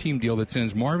 4-team deal that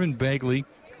sends Marvin Bagley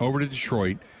over to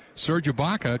Detroit. Serge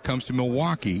Ibaka comes to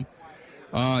Milwaukee.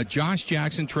 Josh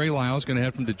Jackson, Trey Lyles going to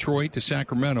head from Detroit to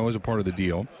Sacramento as a part of the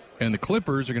deal. And the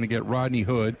Clippers are going to get Rodney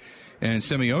Hood and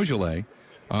Semi Ojeleye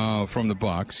from the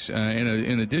Bucks. And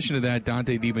in addition to that,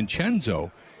 Dante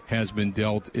DiVincenzo has been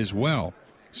dealt as well.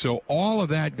 So all of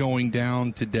that going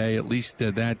down today, at least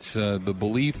that's the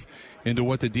belief into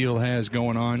what the deal has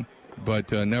going on.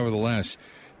 But nevertheless,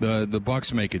 the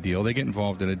Bucks make a deal. They get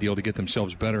involved in a deal to get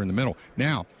themselves better in the middle.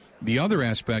 Now, the other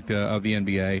aspect of the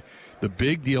NBA, the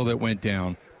big deal that went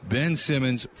down, Ben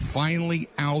Simmons finally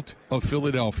out of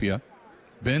Philadelphia.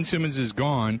 Ben Simmons is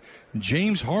gone.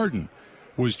 James Harden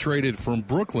was traded from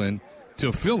Brooklyn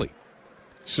to Philly.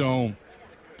 So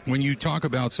when you talk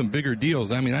about some bigger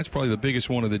deals, I mean, that's probably the biggest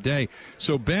one of the day.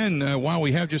 So, Ben, while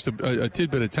we have just a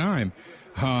tidbit of time,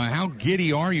 how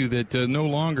giddy are you that no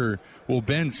longer will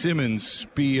Ben Simmons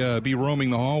be roaming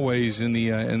the hallways within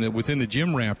the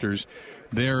gym rafters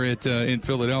there in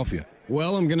Philadelphia?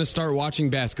 Well, I'm going to start watching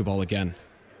basketball again.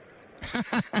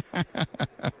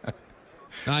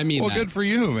 I mean, well, good for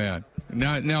you, man.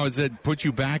 Now, does that put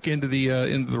you back into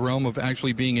the realm of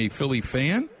actually being a Philly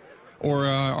fan, or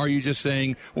are you just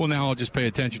saying, well, now I'll just pay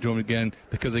attention to him again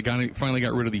because they finally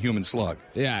got rid of the human slug?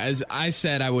 Yeah, as I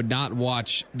said, I would not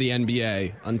watch the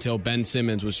NBA until Ben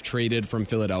Simmons was traded from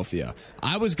Philadelphia.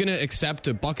 I was going to accept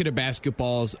a bucket of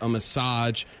basketballs, a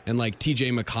massage, and like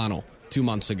T.J. McConnell 2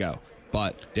 months ago.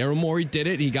 But Daryl Morey did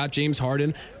it. He got James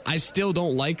Harden. I still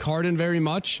don't like Harden very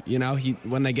much. You know,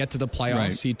 when they get to the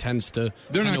playoffs, He tends to.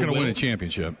 They're not going to win a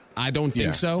championship. I don't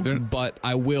think so, but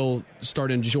I will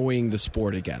start enjoying the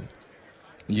sport again.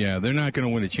 Yeah, they're not going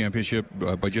to win a championship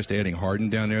by just adding Harden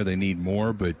down there. They need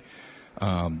more, but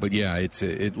yeah, it's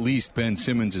at least Ben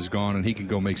Simmons is gone, and he can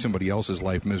go make somebody else's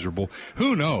life miserable.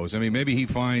 Who knows? I mean, maybe he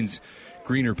finds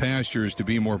greener pastures to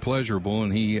be more pleasurable,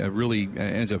 and he really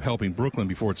ends up helping Brooklyn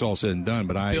before it's all said and done.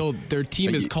 But Bill, their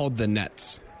team is called the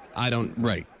Nets. I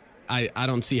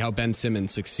don't see how Ben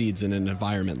Simmons succeeds in an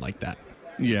environment like that.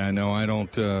 Yeah, no, I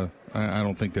don't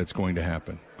think that's going to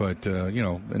happen. But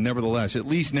nevertheless, at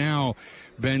least now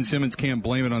Ben Simmons can't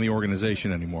blame it on the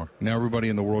organization anymore. Now everybody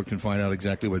in the world can find out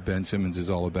exactly what Ben Simmons is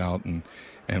all about,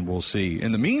 and we'll see.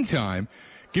 In the meantime,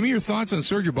 give me your thoughts on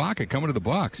Serge Ibaka coming to the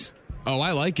Bucks. Oh,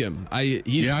 I like him.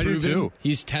 He's proven, I do too.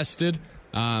 He's tested.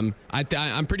 I'm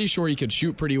pretty sure he could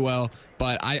shoot pretty well,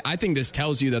 but I think this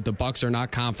tells you that the Bucks are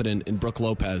not confident in Brook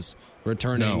Lopez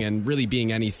returning and really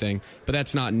being anything. But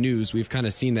that's not news. We've kind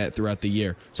of seen that throughout the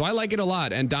year. So I like it a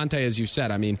lot. And Dante, as you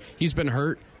said, I mean, he's been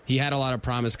hurt. He had a lot of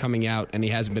promise coming out, and he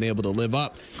hasn't been able to live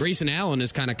up. Grayson Allen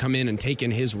has kind of come in and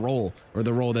taken his role, or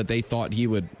the role that they thought he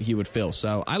would fill.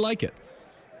 So I like it.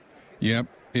 Yep,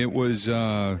 it was.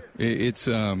 I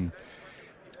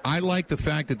like the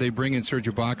fact that they bring in Serge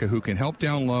Ibaka, who can help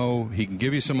down low. He can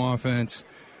give you some offense.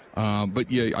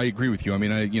 But yeah, I agree with you. I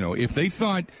mean, if they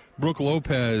thought Brook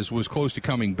Lopez was close to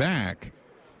coming back,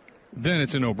 then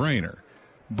it's a no-brainer.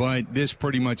 But this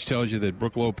pretty much tells you that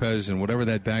Brook Lopez and whatever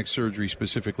that back surgery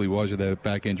specifically was, or that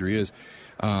back injury is,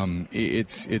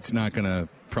 it's not going to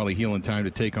probably heal in time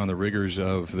to take on the rigors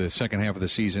of the second half of the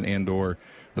season and or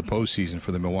the postseason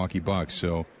for the Milwaukee Bucks.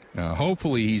 So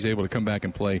hopefully he's able to come back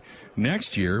and play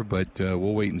next year, but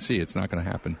we'll wait and see. It's not going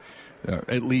to happen,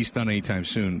 at least not anytime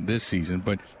soon this season.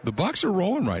 But the Bucks are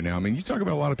rolling right now. I mean, you talk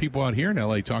about a lot of people out here in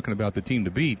L.A. talking about the team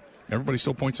to beat. Everybody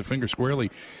still points a finger squarely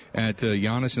at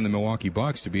Giannis and the Milwaukee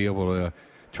Bucks to be able to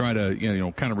try to,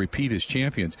 kind of repeat as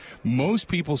champions. Most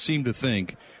people seem to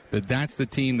think that that's the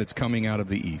team that's coming out of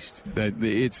the East. That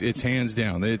it's hands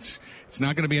down. It's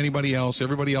not going to be anybody else.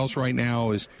 Everybody else right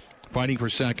now is fighting for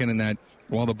second, and that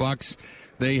while the Bucks,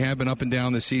 they have been up and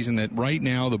down this season, that right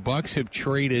now the Bucks have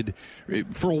traded.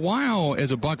 For a while,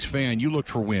 as a Bucks fan, you looked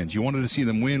for wins. You wanted to see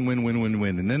them win.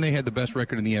 And then they had the best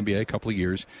record in the NBA a couple of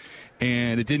years,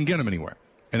 and it didn't get them anywhere.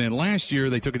 And then last year,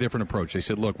 they took a different approach. They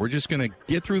said, look, we're just going to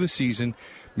get through the season,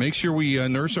 make sure we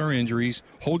nurse our injuries,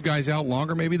 hold guys out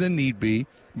longer maybe than need be,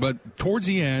 but towards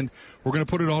the end, we're going to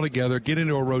put it all together, get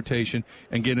into a rotation,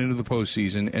 and get into the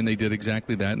postseason. And they did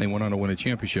exactly that, and they went on to win a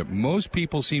championship. Most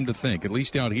people seem to think, at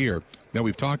least out here that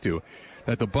we've talked to,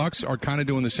 that the Bucks are kind of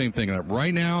doing the same thing. And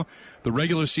right now, the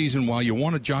regular season, while you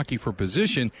want to jockey for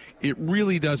position, it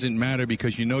really doesn't matter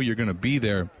because you know you're going to be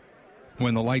there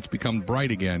when the lights become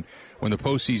bright again, when the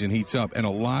postseason heats up. And a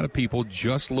lot of people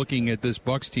just looking at this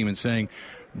Bucks team and saying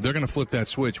they're going to flip that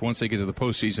switch once they get to the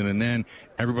postseason, and then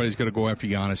everybody's going to go after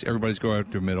Giannis, everybody's going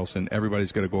after Middleton,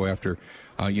 everybody's going to go after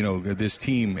this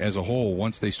team as a whole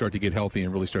once they start to get healthy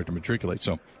and really start to matriculate.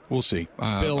 So we'll see.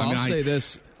 Bill, I'll say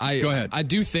this. Go ahead. I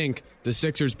do think the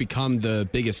Sixers become the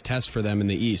biggest test for them in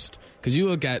the East. Because you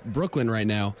look at Brooklyn right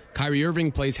now, Kyrie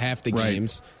Irving plays half the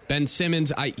games. Ben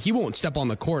Simmons, he won't step on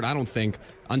the court, I don't think,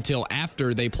 until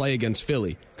after they play against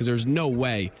Philly. Because there's no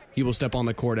way he will step on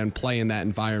the court and play in that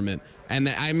environment. And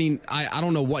I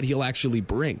don't know what he'll actually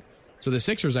bring. So the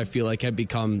Sixers, I feel like, have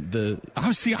become the... I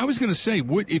was going to say,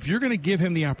 if you're going to give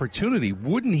him the opportunity,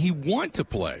 wouldn't he want to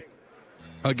play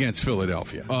against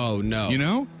Philadelphia? Oh, no. You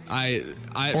know?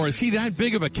 Or is he that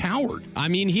big of a coward? I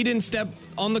mean, he didn't step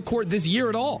on the court this year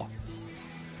at all.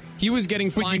 He was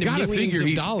getting fined millions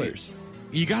of dollars.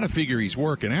 You got to figure he's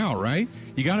working out, right?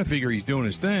 You got to figure he's doing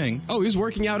his thing. Oh, he was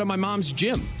working out at my mom's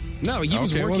gym. No, he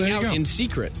was working out in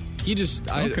secret. He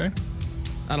just... I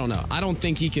don't know. I don't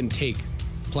think he can take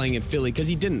playing in Philly because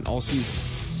he didn't all season.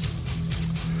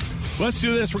 Let's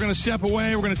do this. We're going to step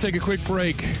away. We're going to take a quick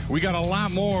break. We got a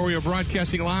lot more. We are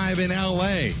broadcasting live in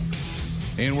L.A.,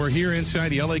 and we're here inside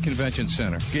the L.A. Convention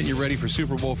Center, getting you ready for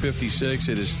Super Bowl 56.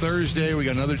 It is Thursday. We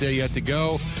got another day yet to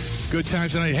go. Good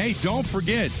times tonight. Hey, don't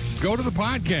forget, go to the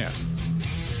podcast.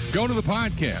 Go to the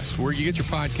podcast where you get your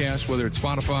podcasts, whether it's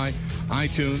Spotify,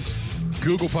 iTunes,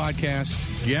 Google Podcasts.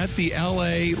 Get the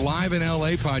L.A. Live in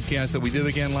L.A. podcast that we did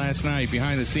again last night,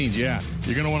 behind the scenes. Yeah,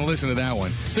 you're going to want to listen to that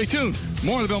one. Stay tuned.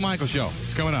 More of the Bill Michaels Show.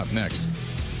 It's coming up next.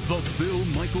 The Bill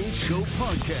Michaels Show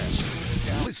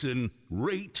podcast. Listen,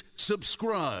 rate,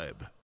 subscribe.